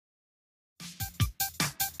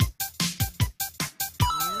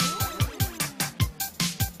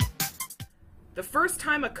The first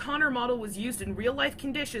time a Connor model was used in real-life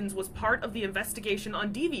conditions was part of the investigation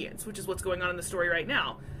on deviance, which is what's going on in the story right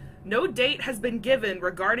now. No date has been given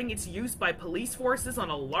regarding its use by police forces on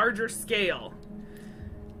a larger scale.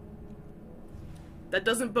 That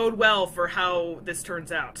doesn't bode well for how this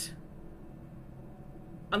turns out.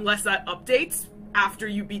 Unless that updates after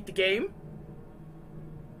you beat the game.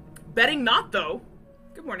 Betting not, though.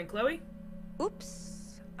 Good morning, Chloe.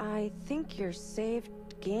 Oops. I think your saved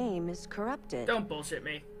game is corrupted. Don't bullshit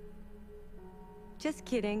me. Just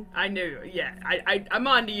kidding. I knew. Yeah, I'm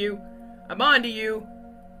on to you. I'm on to you.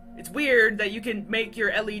 It's weird that you can make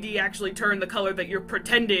your LED actually turn the color that you're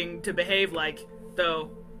pretending to behave like,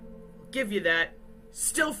 though. Give you that.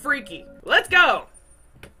 Still freaky. Let's go!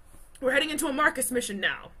 We're heading into a Marcus mission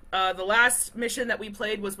now. The last mission that we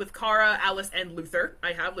played was with Kara, Alice, and Luther.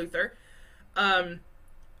 I have Luther.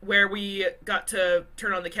 Where we got to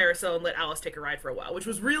turn on the carousel and let Alice take a ride for a while, which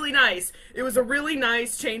was really nice. It was a really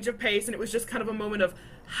nice change of pace, and it was just kind of a moment of,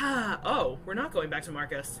 oh, we're not going back to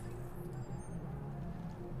Marcus.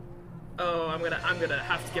 Oh, I'm gonna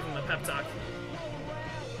have to give him a pep talk.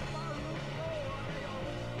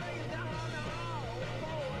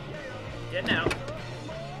 Getting out.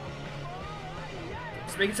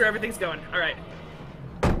 Just making sure everything's going. Alright.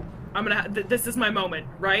 This is my moment,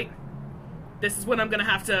 right? This is when I'm gonna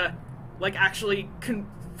have to, like, actually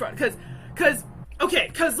confront, cause,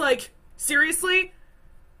 like, seriously,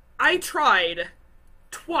 I tried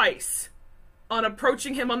twice on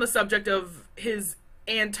approaching him on the subject of his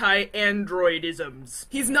anti-androidisms.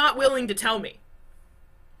 He's not willing to tell me.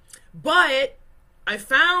 But I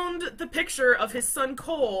found the picture of his son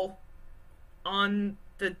Cole on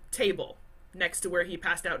the table next to where he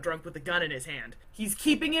passed out drunk with a gun in his hand. He's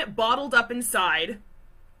keeping it bottled up inside.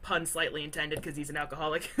 Pun slightly intended because he's an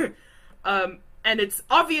alcoholic. And it's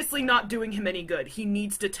obviously not doing him any good. He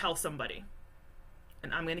needs to tell somebody.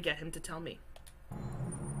 And I'm gonna get him to tell me.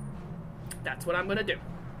 That's what I'm gonna do.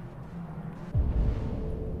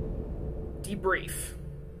 Debrief.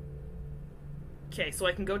 Okay, so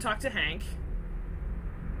I can go talk to Hank.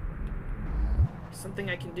 Something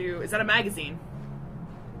I can do. Is that a magazine?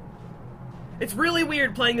 It's really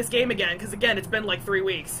weird playing this game again, because again, it's been like 3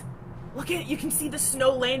 weeks. Look at it, you can see the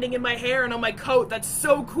snow landing in my hair and on my coat. That's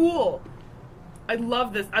so cool. I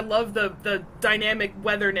love this. I love the dynamic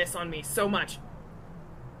weatherness on me so much.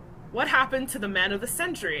 What happened to the man of the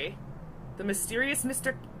century? The mysterious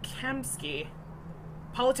Mr. Kamsky.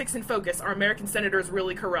 Politics in focus. Are American senators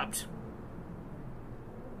really corrupt?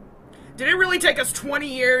 Did it really take us 20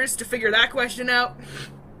 years to figure that question out?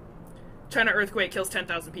 China earthquake kills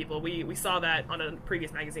 10,000 people. We saw that on a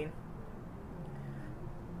previous magazine.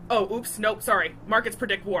 Oh, oops, nope, sorry. Markets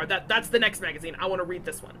predict war. That's the next magazine. I want to read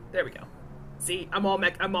this one. There we go. See, I'm all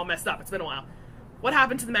messed up. It's been a while. What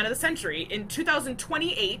happened to the man of the century? In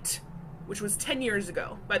 2028, which was 10 years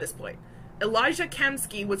ago by this point, Elijah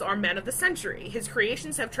Kamsky was our man of the century. His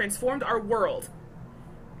creations have transformed our world.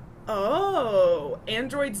 Oh,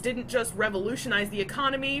 androids didn't just revolutionize the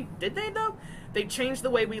economy, did they though? They changed the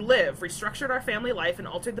way we live, restructured our family life, and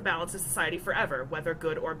altered the balance of society forever, whether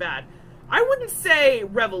good or bad. I wouldn't say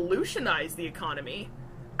revolutionize the economy.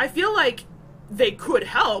 I feel like they could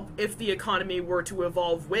help if the economy were to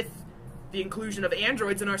evolve with the inclusion of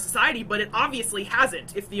androids in our society, but it obviously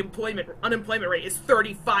hasn't if the unemployment rate is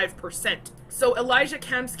 35%. So Elijah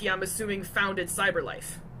Kamsky, I'm assuming, founded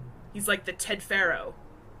CyberLife. He's like the Ted Faro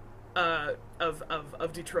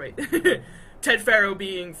of Detroit. Ted Faro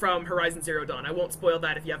being from Horizon Zero Dawn. I won't spoil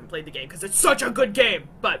that if you haven't played the game, because it's such a good game,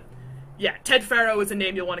 but yeah, Ted Faro is a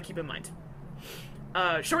name you'll want to keep in mind.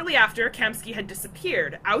 Shortly after, Kamsky had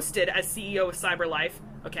disappeared, ousted as CEO of CyberLife,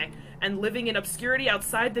 okay, and living in obscurity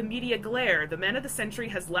outside the media glare, the man of the century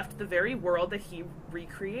has left the very world that he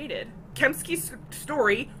recreated. Kamsky's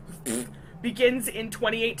story begins in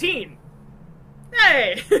 2018.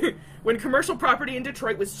 Hey! When commercial property in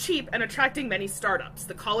Detroit was cheap and attracting many startups,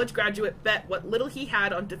 the college graduate bet what little he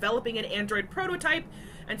had on developing an android prototype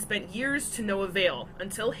and spent years to no avail,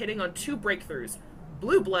 until hitting on 2 breakthroughs: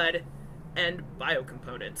 blue blood and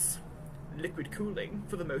biocomponents. Liquid cooling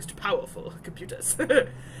for the most powerful computers.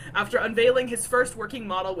 After unveiling his first working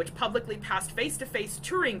model, which publicly passed face-to-face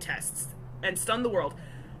Turing tests and stunned the world.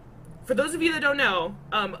 For those of you that don't know,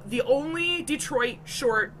 the only Detroit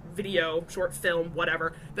short film,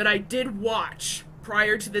 whatever, that I did watch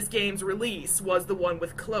prior to this game's release was the one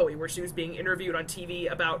with Chloe, where she was being interviewed on TV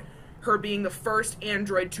about her being the first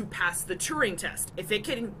android to pass the Turing test. If it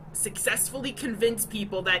can successfully convince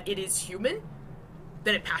people that it is human,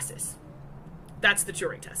 then it passes. That's the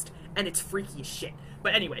Turing test. And it's freaky as shit.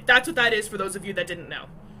 But anyway, that's what that is for those of you that didn't know.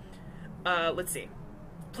 Let's see.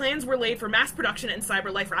 Plans were laid for mass production, and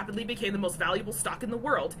CyberLife rapidly became the most valuable stock in the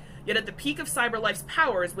world. Yet at the peak of CyberLife's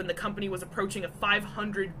powers, when the company was approaching a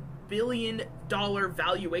 $500 billion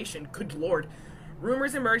valuation, good lord,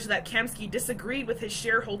 rumors emerged that Kamsky disagreed with his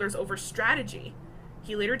shareholders over strategy.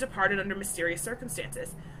 He later departed under mysterious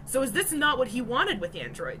circumstances. So is this not what he wanted with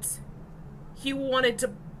androids? He wanted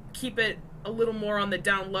to keep it a little more on the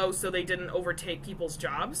down low so they didn't overtake people's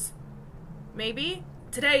jobs? Maybe?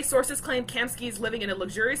 Today, sources claim Kamsky is living in a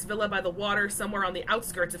luxurious villa by the water somewhere on the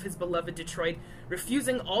outskirts of his beloved Detroit,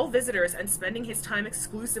 refusing all visitors and spending his time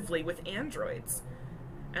exclusively with androids.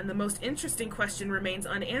 And the most interesting question remains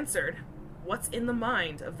unanswered. What's in the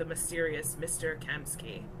mind of the mysterious Mr.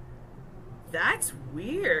 Kamsky? That's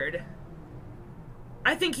weird.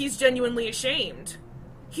 I think he's genuinely ashamed.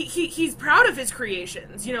 He's proud of his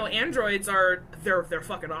creations. You know, androids are, they're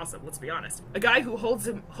fucking awesome, let's be honest. A guy who holds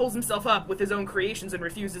himself up with his own creations and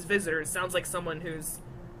refuses visitors sounds like someone who's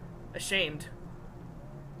ashamed.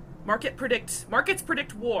 Markets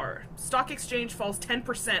predict war. Stock exchange falls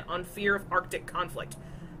 10% on fear of Arctic conflict.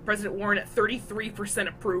 President Warren at 33%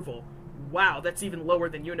 approval. Wow, that's even lower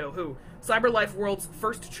than you-know-who. CyberLife, world's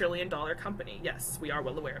first trillion-dollar company. Yes, we are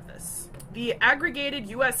well aware of this. The aggregated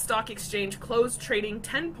U.S. stock exchange closed trading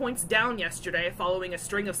 10 points down yesterday following a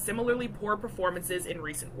string of similarly poor performances in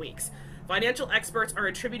recent weeks. Financial experts are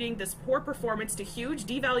attributing this poor performance to huge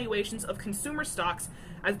devaluations of consumer stocks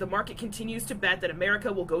as the market continues to bet that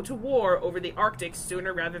America will go to war over the Arctic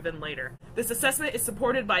sooner rather than later. This assessment is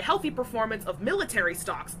supported by healthy performance of military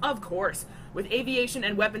stocks, of course, with aviation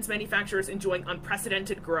and weapons manufacturers enjoying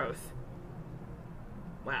unprecedented growth.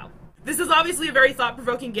 Wow. This is obviously a very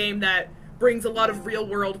thought-provoking game that brings a lot of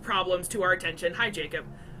real-world problems to our attention. Hi, Jacob.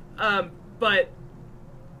 But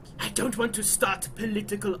I don't want to start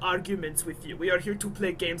political arguments with you. We are here to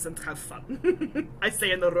play games and have fun. I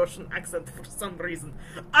say in a Russian accent for some reason.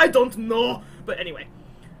 I don't know. But anyway,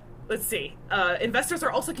 let's see. Investors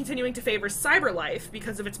are also continuing to favor CyberLife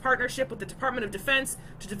because of its partnership with the Department of Defense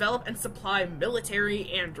to develop and supply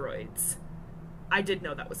military androids. I did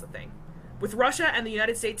know that was a thing. With Russia and the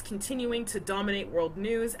United States continuing to dominate world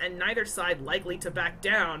news and neither side likely to back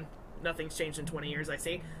down, nothing's changed in 20 years, I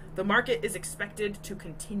see, the market is expected to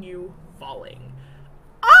continue falling.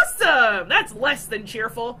 Awesome! That's less than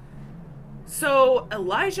cheerful. So,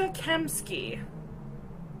 Elijah Kamsky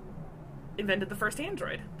invented the first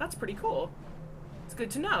android. That's pretty cool. It's good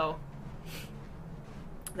to know.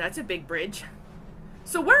 That's a big bridge.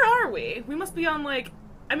 So where are we? We must be on, like,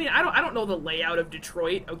 I mean, I don't know the layout of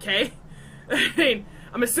Detroit, okay? I mean,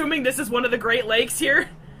 I'm assuming this is one of the Great Lakes here,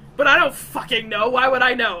 but I don't fucking know. Why would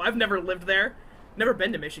I know? I've never lived there. Never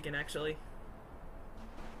been to Michigan, actually.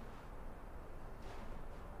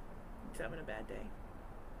 He's having a bad day.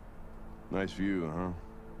 Nice view, huh?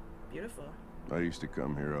 Beautiful. I used to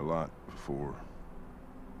come here a lot before.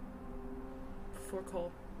 Before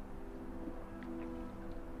Cole.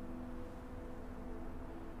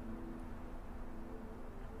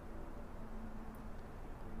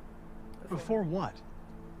 Before what?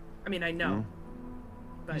 I mean, I know.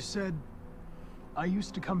 But You said, I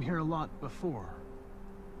used to come here a lot before.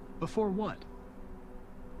 Before what?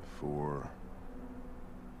 Before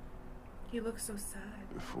he looks so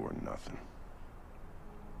sad. before nothing.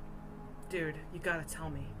 Dude, you gotta tell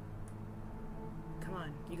me. Come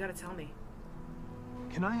on, you gotta tell me.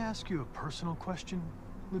 Can I ask you a personal question,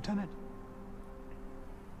 Lieutenant?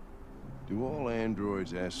 Do all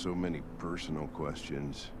androids ask so many personal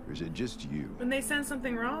questions, or is it just you? When they send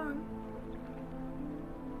something wrong.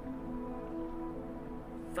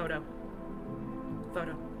 Photo.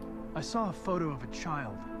 Photo. I saw a photo of a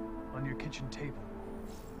child on your kitchen table.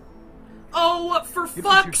 Oh, for It was your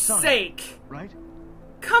fuck's son, sake! right?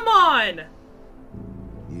 Come on!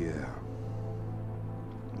 Yeah.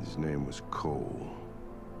 His name was Cole.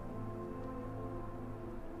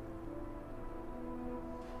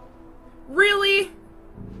 Really?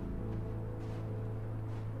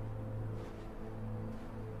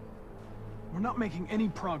 We're not making any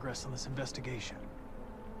progress on this investigation.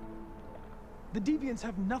 The Deviants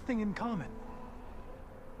have nothing in common.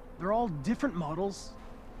 They're all different models,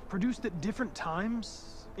 produced at different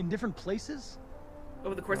times, in different places.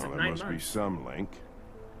 Over the course Well, of there 9 must be months. some link.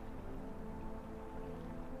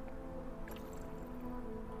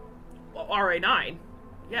 Well, RA9.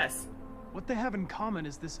 Yes. What they have in common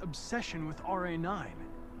is this obsession with RA9.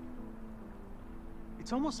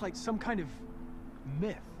 It's almost like some kind of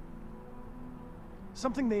myth.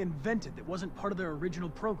 Something they invented that wasn't part of their original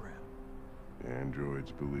program.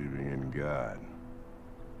 Androids believing in God.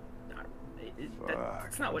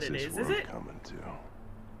 That's not what what's it this is world it? coming to?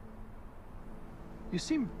 You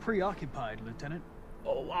seem preoccupied, Lieutenant.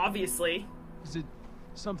 Oh, obviously. Is it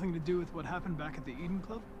something to do with what happened back at the Eden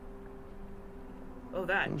Club? Oh,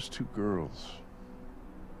 that. Those two girls.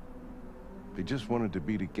 They just wanted to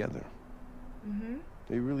be together. Mm-hmm.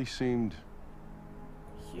 They really seemed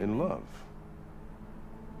in love.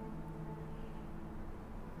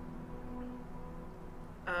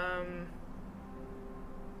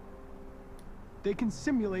 They can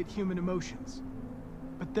simulate human emotions,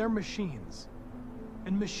 but they're machines.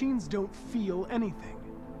 And machines don't feel anything.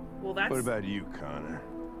 Well, that's... What about you, Connor?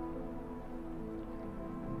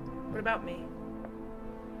 What about me?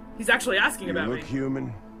 He's actually asking You about look me. human.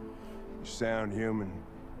 You sound human.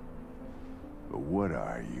 But what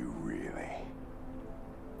are you really?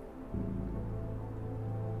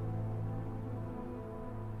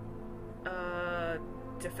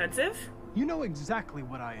 Defensive? You know exactly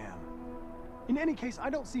what I am. In any case,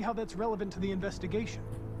 I don't see how that's relevant to the investigation.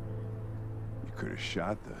 You could have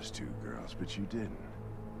shot those two girls, but you didn't.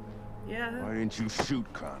 Yeah. Why didn't you shoot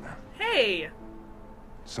Connor? Hey!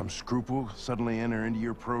 Some scruple suddenly enter into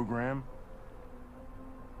your program?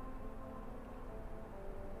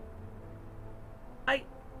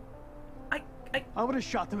 I would have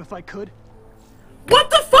shot them if I could. What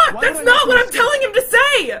the fuck? Why That's would I not not what I'm do telling him to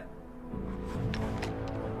say!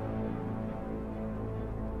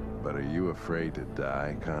 But are you afraid to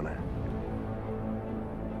die, Connor?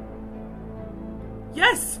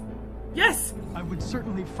 Yes! Yes! I would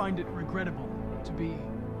certainly find it regrettable to be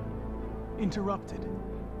interrupted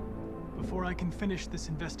before I can finish this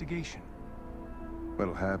investigation.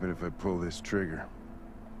 What'll happen if I pull this trigger?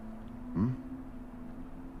 Hmm?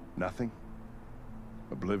 Nothing?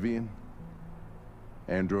 Oblivion?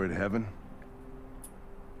 Android heaven?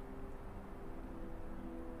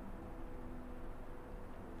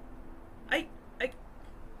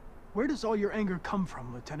 Where does all your anger come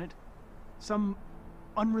from, Lieutenant? Some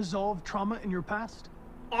unresolved trauma in your past?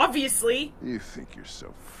 Obviously! You think you're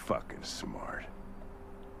so fucking smart.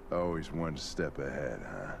 Always one step ahead,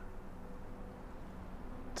 huh?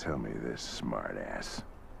 Tell me this, smartass.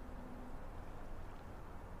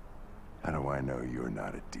 How do I know you're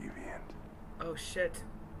not a deviant? Oh shit.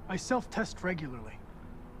 I self-test regularly.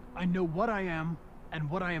 I know what I am and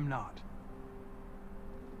what I am not.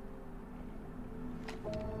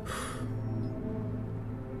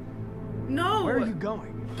 No! Where are you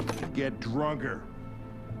going? Get drunker.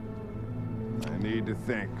 I need to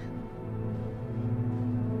think.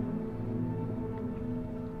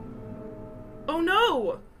 Oh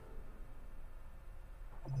no!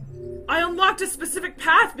 I unlocked a specific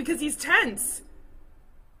path because he's tense!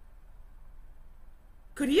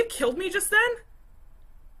 Could he have killed me just then?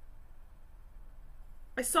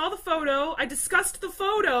 I saw the photo, I discussed the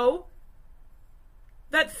photo.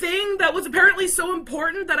 That thing that was apparently so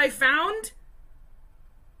important that I found.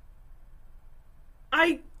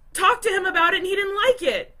 I talked to him about it and he didn't like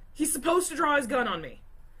it. He's supposed to draw his gun on me.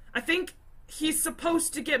 I think he's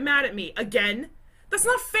supposed to get mad at me again. That's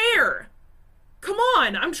not fair. Come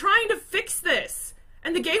on, I'm trying to fix this.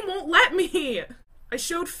 And the game won't let me. I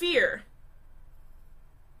showed fear.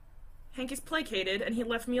 Hank is placated and he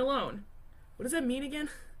left me alone. What does that mean again?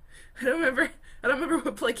 I don't remember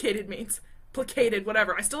what placated means. Placated,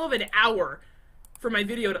 whatever. I still have an hour for my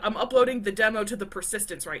video. I'm uploading the demo to the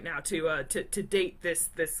Persistence right now to date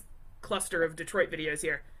this cluster of Detroit videos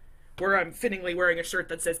here, where I'm fittingly wearing a shirt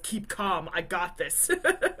that says "Keep calm, I got this."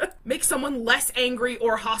 Make someone less angry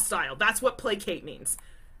or hostile. That's what placate means.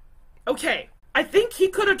 Okay, I think he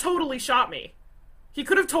could have totally shot me. He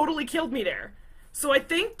could have totally killed me there. So I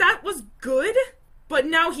think that was good, but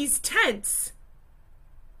now he's tense.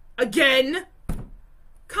 Again?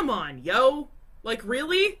 Come on, yo. Like,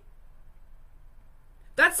 really?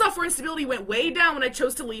 That software instability went way down when I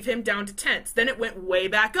chose to leave him down to tense. Then it went way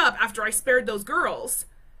back up after I spared those girls.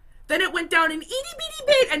 Then it went down an itty-bitty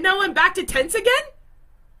bit, and now I'm back to tense again?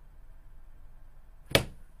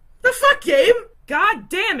 The fuck, game? God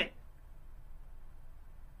damn it.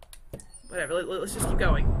 Whatever, let's just keep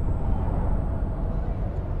going.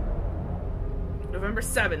 November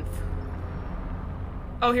 7th.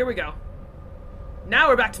 Oh, here we go. Now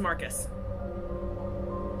we're back to Marcus.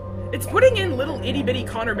 It's putting in little itty-bitty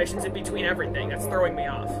Connor missions in between everything that's throwing me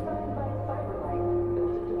off.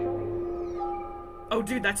 Oh,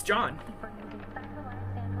 dude, that's John.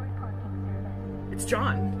 It's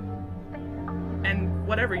John. And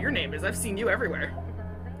whatever your name is, I've seen you everywhere.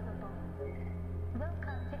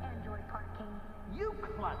 You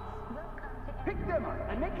klutz! Pick them up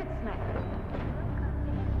and make it snappy.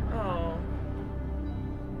 Oh.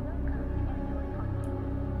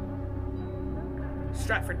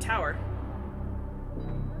 Stratford Tower.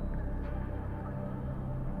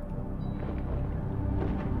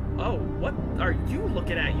 What are you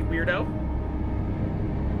looking at, you weirdo?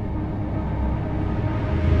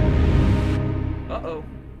 Uh-oh.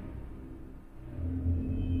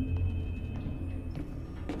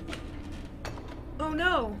 Oh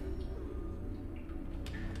no!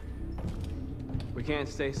 We can't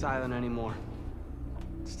stay silent anymore.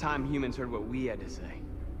 It's time humans heard what we had to say.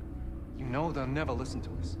 You know they'll never listen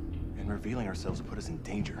to us. And revealing ourselves will put us in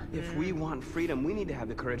danger. If we want freedom, we need to have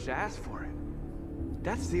the courage to ask for it.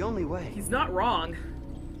 That's the only way. He's not wrong.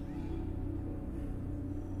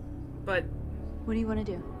 But What do you want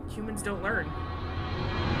to do? humans don't learn.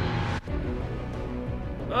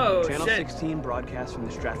 Oh, Channel shit. 16 broadcasts from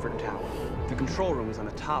the Stratford Tower. The control room is on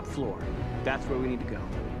the top floor. That's where we need to go.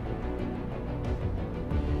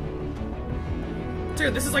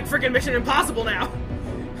 Dude, this is like freaking Mission Impossible now.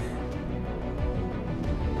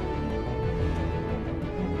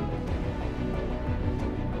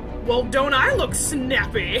 Well, don't I look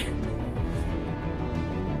snappy?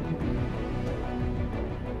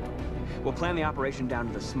 We'll plan the operation down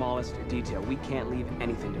to the smallest detail. We can't leave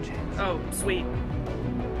anything to chance. Oh, sweet.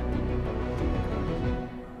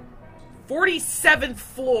 47th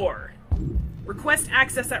floor. Request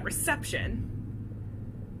access at reception.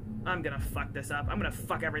 I'm gonna fuck this up. I'm gonna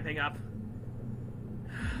fuck everything up.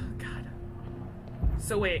 God.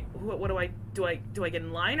 So wait, what do I do? I get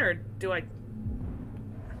in line or do I?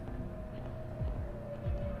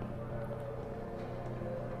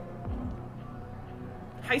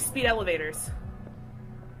 High-speed elevators.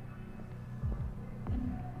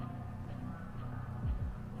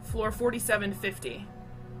 Floor 4750.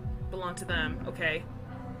 Belong to them. Okay.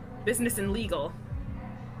 Business and legal.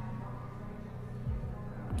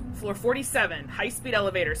 Floor 47. High-speed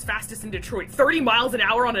elevators. Fastest in Detroit. 30 miles an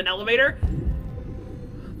hour on an elevator?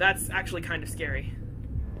 That's actually kind of scary.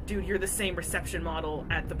 Dude, you're the same reception model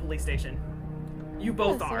at the police station. You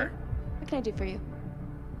both Hello, are. sir. What can I do for you?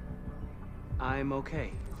 I'm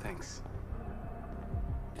okay, thanks.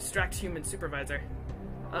 Distract human supervisor.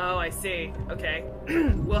 Oh, I see. Okay.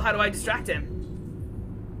 Well, how do I distract him?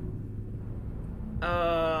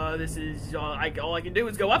 This is all I can do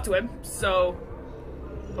is go up to him. So,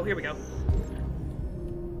 oh, here we go.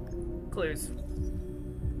 Clues.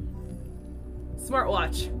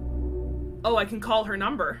 Smartwatch. Oh, I can call her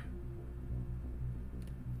number.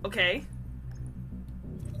 Okay.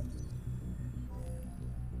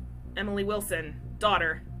 Emily Wilson,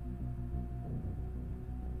 daughter.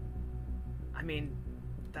 I mean,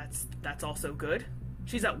 that's also good.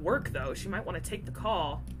 She's at work though. She might want to take the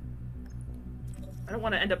call. I don't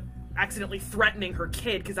want to end up accidentally threatening her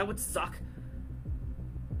kid because that would suck.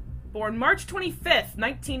 Born March 25th,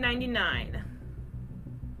 1999.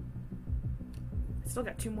 I still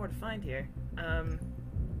got 2 more to find here.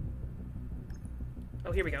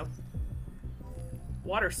 Oh, here we go.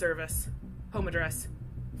 Water service. Home address.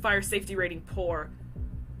 Fire safety rating poor.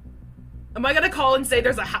 Am I gonna call and say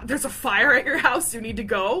there's a fire at your house, you need to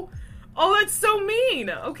go? Oh, that's so mean!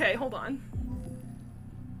 Okay, hold on.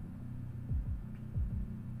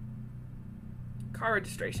 Car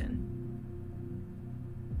registration.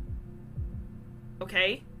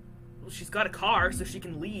 Okay. Well, she's got a car, so she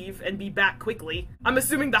can leave and be back quickly. I'm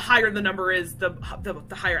assuming the higher the number is, the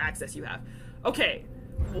higher access you have. Okay.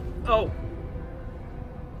 Well, oh.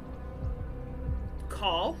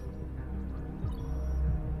 Call.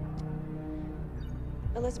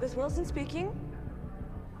 Elizabeth Wilson speaking.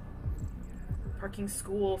 Parking,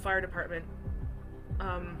 school, fire department.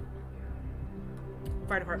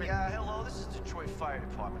 Fire department. Yeah, hello, this is Detroit Fire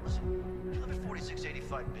Department. Do you live at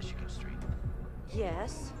 4685 Michigan Street?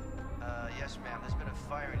 Yes. Yes, ma'am. There's been a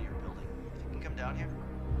fire in your building. If you can come down here?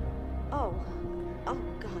 Oh. Oh,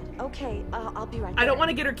 God. Okay, I'll be right there. I don't want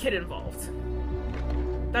to get her kid involved.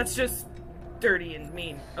 That's just dirty and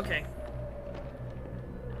mean. Okay.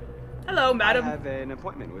 Hello, madam. I have an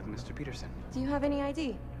appointment with Mr. Peterson. Do you have any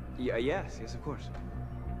ID? Yes, of course.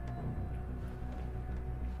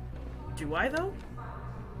 Do I, though?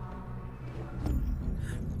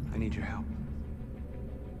 I need your help.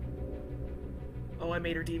 Oh, I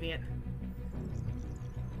made her deviant.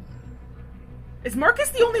 Is Marcus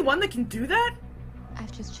the only one that can do that?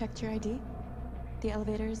 I've just checked your ID. The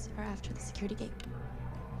elevators are after the security gate.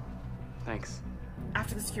 Thanks.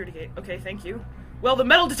 After the security gate. Okay, thank you. Well, the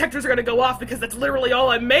metal detectors are gonna go off because that's literally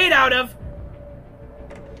all I'm made out of!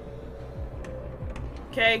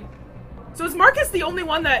 Okay. So is Marcus the only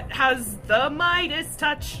one that has the Midas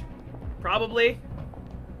touch? Probably.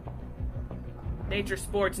 Nature,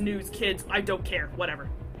 sports, news, kids, I don't care. Whatever.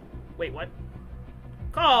 Wait, what?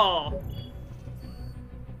 Call!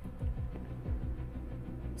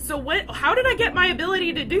 So how did I get my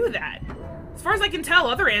ability to do that? As far as I can tell,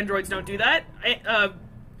 other androids don't do that.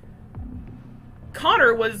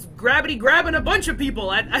 Connor was grabbing a bunch of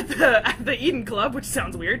people at the Eden Club, which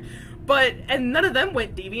sounds weird, and none of them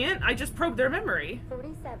went deviant. I just probed their memory.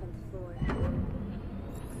 47th floor.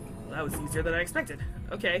 That was easier than I expected.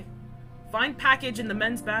 Okay. Find package in the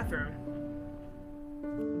men's bathroom.